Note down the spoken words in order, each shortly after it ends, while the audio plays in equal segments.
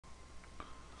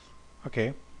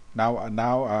Okay,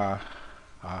 I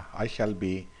shall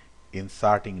be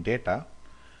inserting data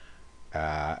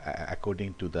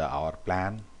according to our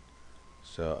plan.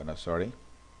 So no, sorry.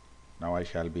 Now I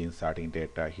shall be inserting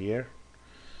data here.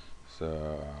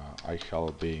 So I shall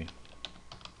be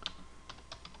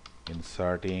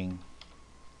inserting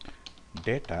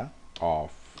data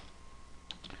of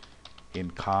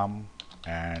income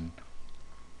and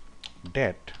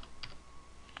debt.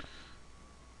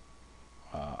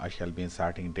 I shall be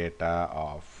inserting data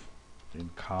of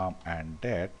income and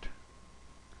debt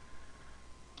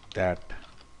that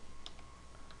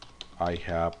I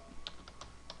have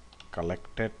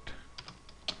collected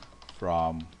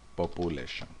from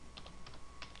population.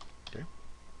 Okay.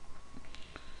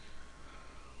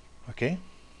 Okay.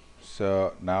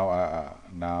 So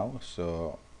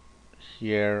so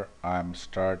here I'm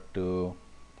start to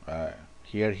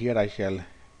here I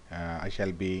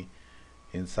shall be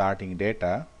inserting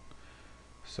data.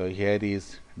 So here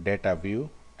is data view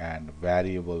and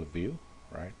variable view,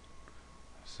 right?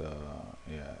 So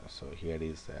yeah, so here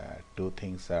is two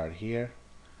things are here.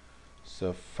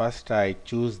 So first I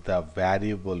choose the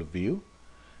variable view,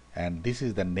 and this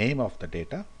is the name of the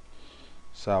data.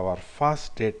 So our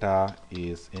first data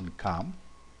is income.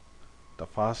 The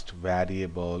first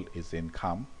variable is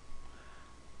income,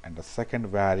 and the second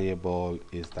variable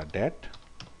is the debt,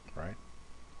 right?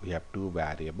 We have two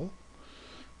variable.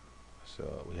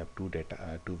 So we have two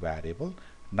variable.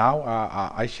 Now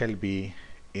I shall be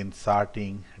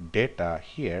inserting data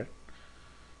here.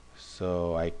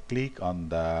 So I click on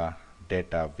the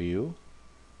data view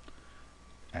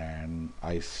and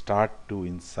I start to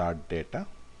insert data.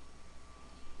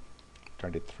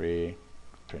 23,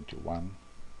 21,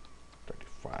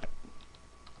 25,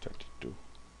 32,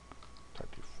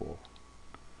 34,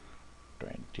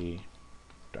 20,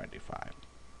 25.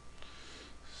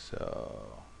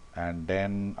 So, and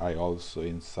then I also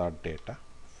insert data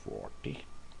 40,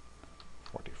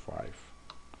 45,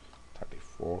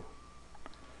 34,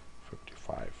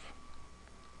 55,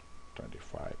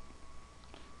 25,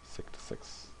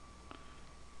 66,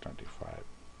 25,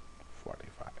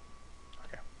 45.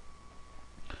 Okay.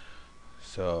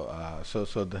 So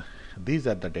these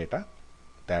are the data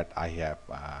that I have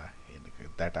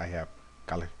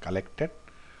collected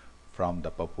from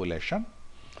the population.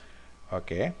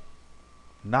 Okay.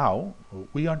 Now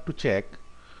we want to check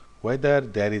whether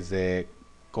there is a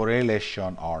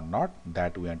correlation or not.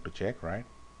 That we want to check, right?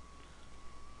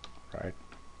 Right.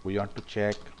 We want to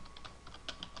check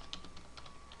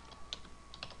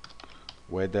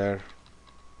whether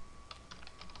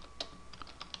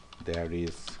there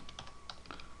is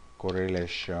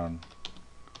correlation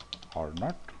or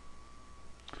not,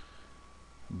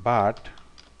 but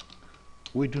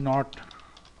we do not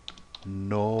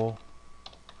know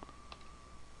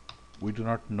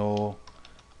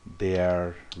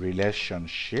their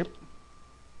relationship.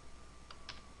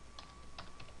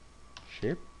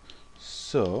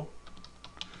 So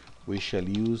we shall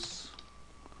use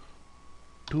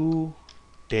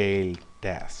two-tailed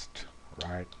test,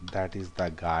 right? That is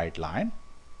the guideline.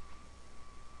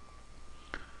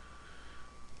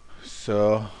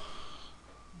 So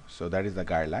that is the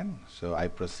guideline. So I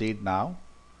proceed now.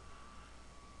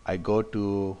 I go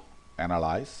to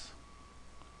analyze,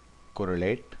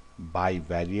 correlate,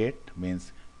 bivariate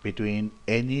means between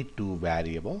any two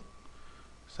variable.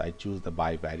 So I choose the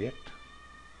bivariate.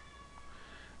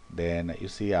 Then you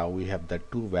see how we have the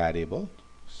two variable.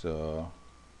 So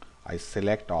I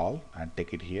select all and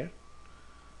take it here.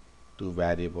 Two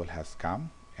variable has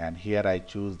come, and here I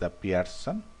choose the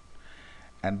Pearson.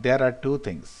 And there are two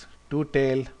things: two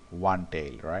tail, one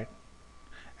tail, right?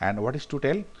 And what is two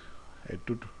tail?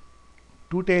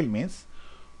 Two tail means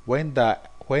when the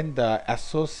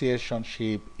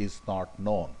associationship is not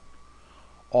known,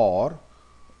 or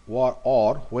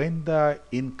when the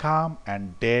income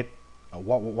and debt,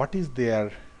 what is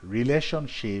their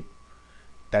relationship,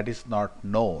 that is not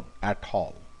known at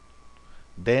all,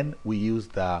 then we use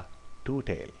the two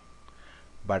tail.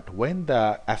 But when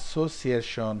the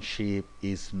associationship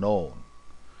is known,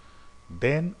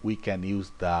 then we can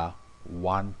use the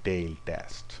one tail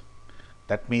test.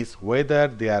 That means whether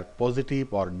they are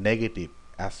positive or negative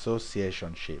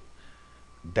associationship,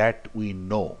 that we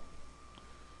know,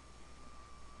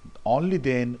 only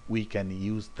then we can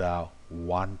use the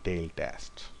one tail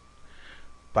test.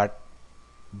 But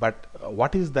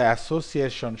what is the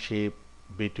associationship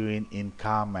between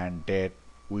income and debt,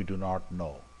 we do not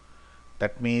know.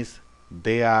 That means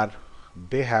they have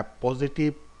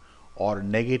positive or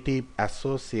negative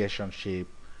associationship,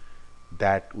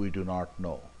 that we do not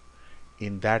know.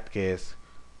 In that case,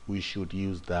 we should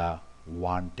use the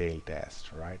one tail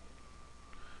test, right?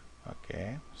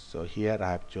 Okay, so here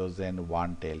I have chosen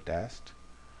one tail test.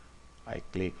 I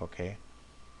click OK.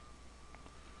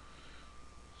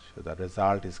 So the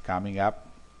result is coming up.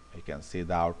 You can see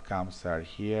the outcomes are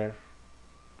here.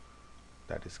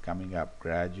 That is coming up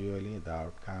gradually, the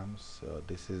outcomes. So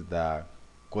this is the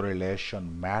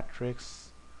correlation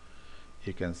matrix.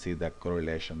 You can see the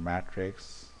correlation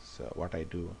matrix. So what I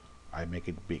do, I make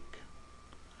it big.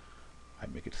 I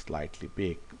make it slightly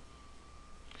big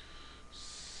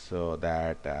so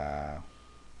that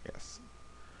yes,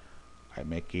 I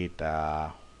make it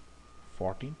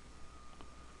 14.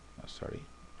 No, sorry,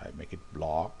 I make it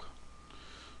block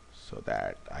so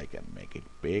that I can make it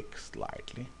big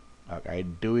slightly. Okay, I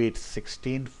do it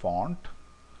 16 font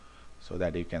so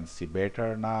that you can see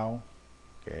better now.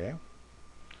 Okay,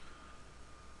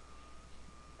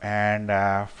 and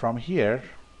from here,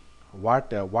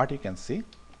 what you can see,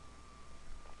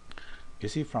 you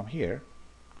see from here,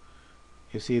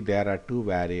 you see there are two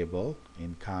variable,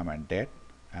 income and debt,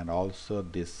 and also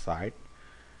this side.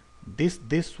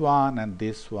 This one and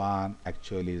this one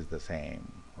actually is the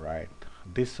same, right?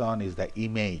 This one is the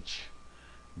image.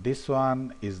 This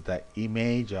one is the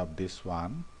image of this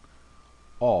one,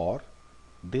 or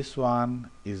this one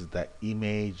is the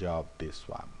image of this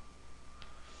one.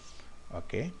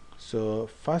 Okay, so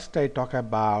first I talk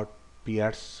about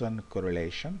Pearson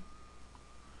correlation,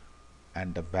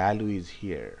 and the value is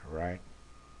here, right?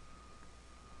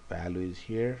 Value is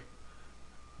here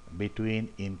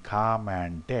between income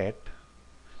and debt.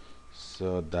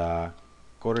 So the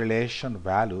correlation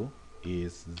value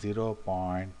is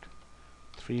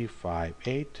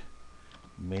 0.358,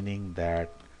 meaning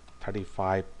that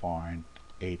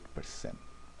 35.8%,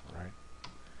 right?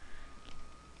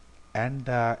 And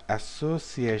the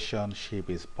associationship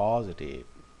is positive.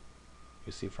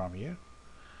 You see from here,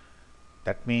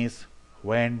 that means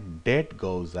when debt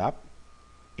goes up,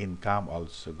 income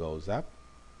also goes up,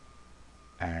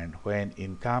 and when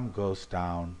income goes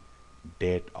down,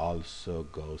 debt also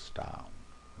goes down,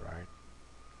 right?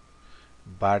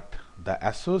 But the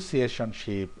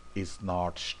associationship is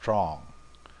not strong.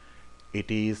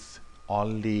 It is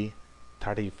only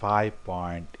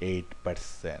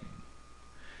 35.8%.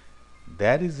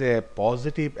 There is a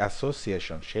positive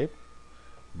associationship,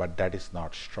 but that is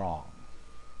not strong.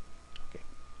 Okay.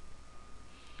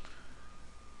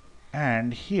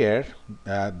 And here,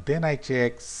 then I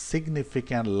check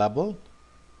significant level,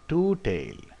 two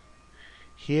tail.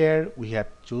 Here we have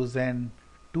chosen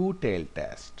two tail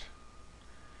test,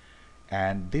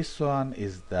 and this one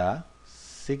is the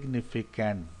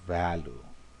significant value.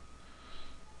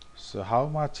 So how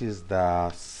much is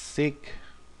the sig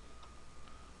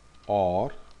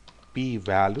or p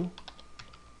value?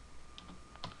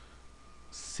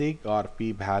 Sig or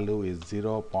p value is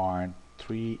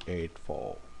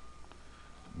 0.384,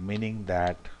 meaning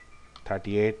that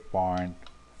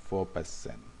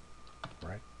 38.4%,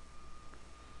 right?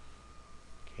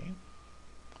 Okay.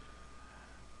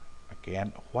 Okay,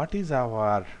 and what is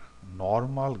our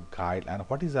normal guide and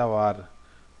what is our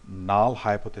null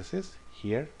hypothesis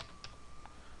here?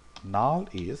 Null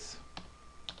is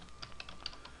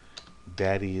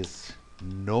there is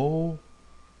no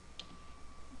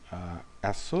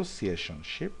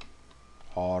associationship,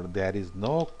 or there is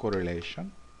no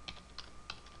correlation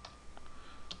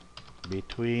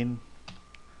between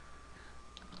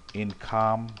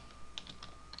income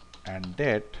and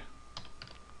debt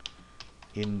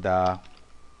in the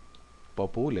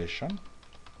population.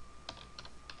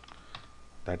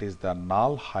 That is the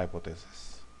null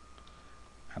hypothesis.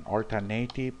 An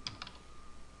alternative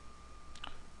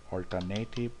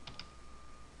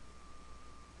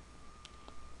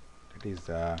that is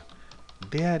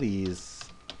there is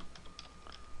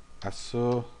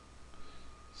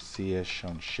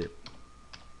associationship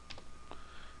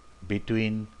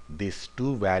between these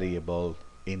two variables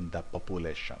in the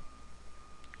population.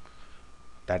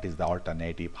 That is the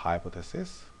alternative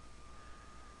hypothesis.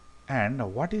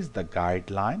 And what is the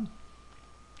guideline?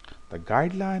 The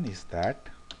guideline is that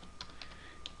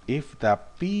if the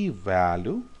p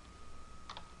value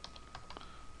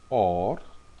or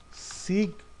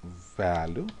sig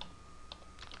value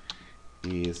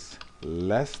is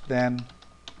less than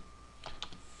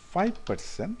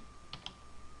 5%,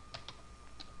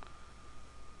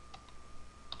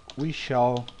 we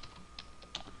shall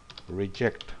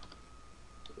reject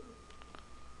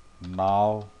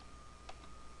null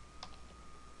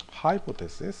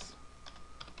hypothesis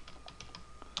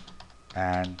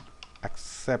and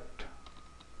accept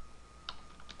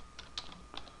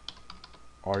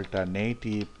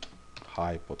alternative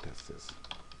hypothesis.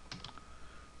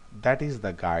 that is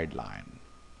the guideline,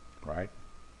 right?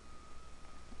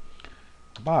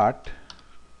 But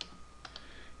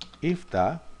if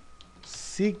the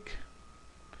sig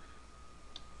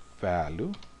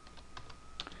value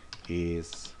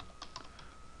is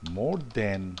more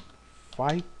than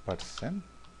 5%,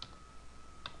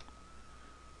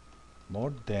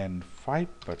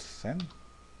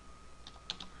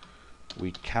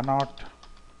 we cannot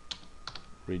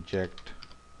reject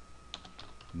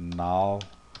null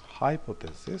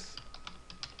hypothesis.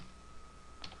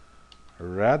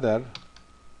 Rather,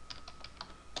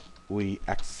 we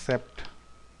accept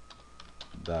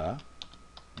the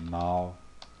null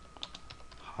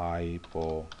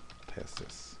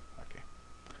hypothesis. Okay.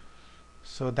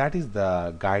 So that is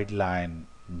the guideline,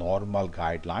 normal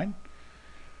guideline.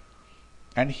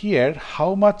 And here,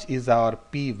 how much is our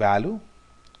p-value?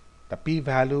 The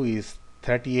p-value is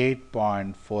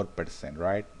 38.4%,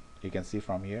 right? You can see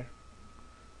from here,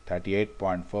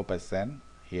 38.4%.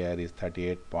 Here is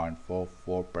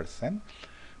 38.44%,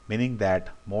 meaning that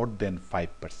more than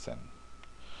 5%.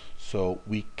 So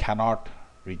we cannot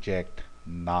reject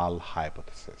null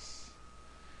hypothesis,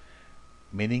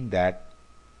 meaning that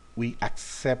we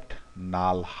accept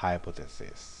null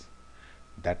hypothesis.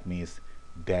 That means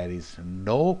there is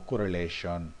no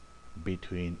correlation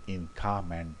between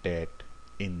income and debt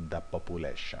in the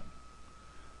population.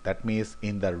 That means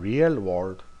in the real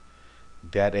world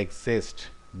there exists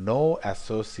no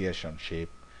associationship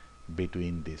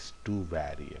between these two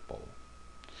variables.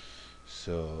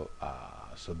 So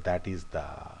that is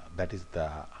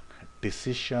the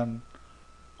decision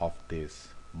of this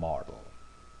model,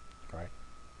 right?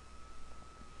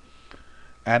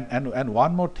 And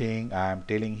one more thing I am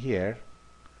telling here,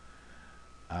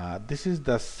 this is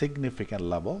the significant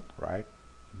level, right?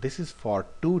 This is for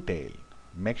two-tail.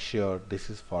 Make sure this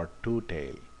is for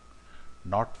two-tail,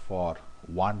 not for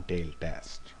one-tail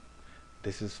test.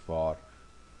 This is for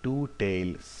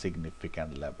two-tail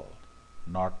significant level,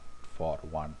 not for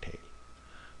one-tail.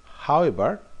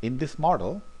 However, in this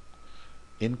model,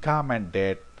 income and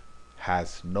debt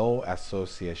has no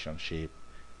associationship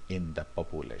in the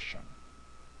population.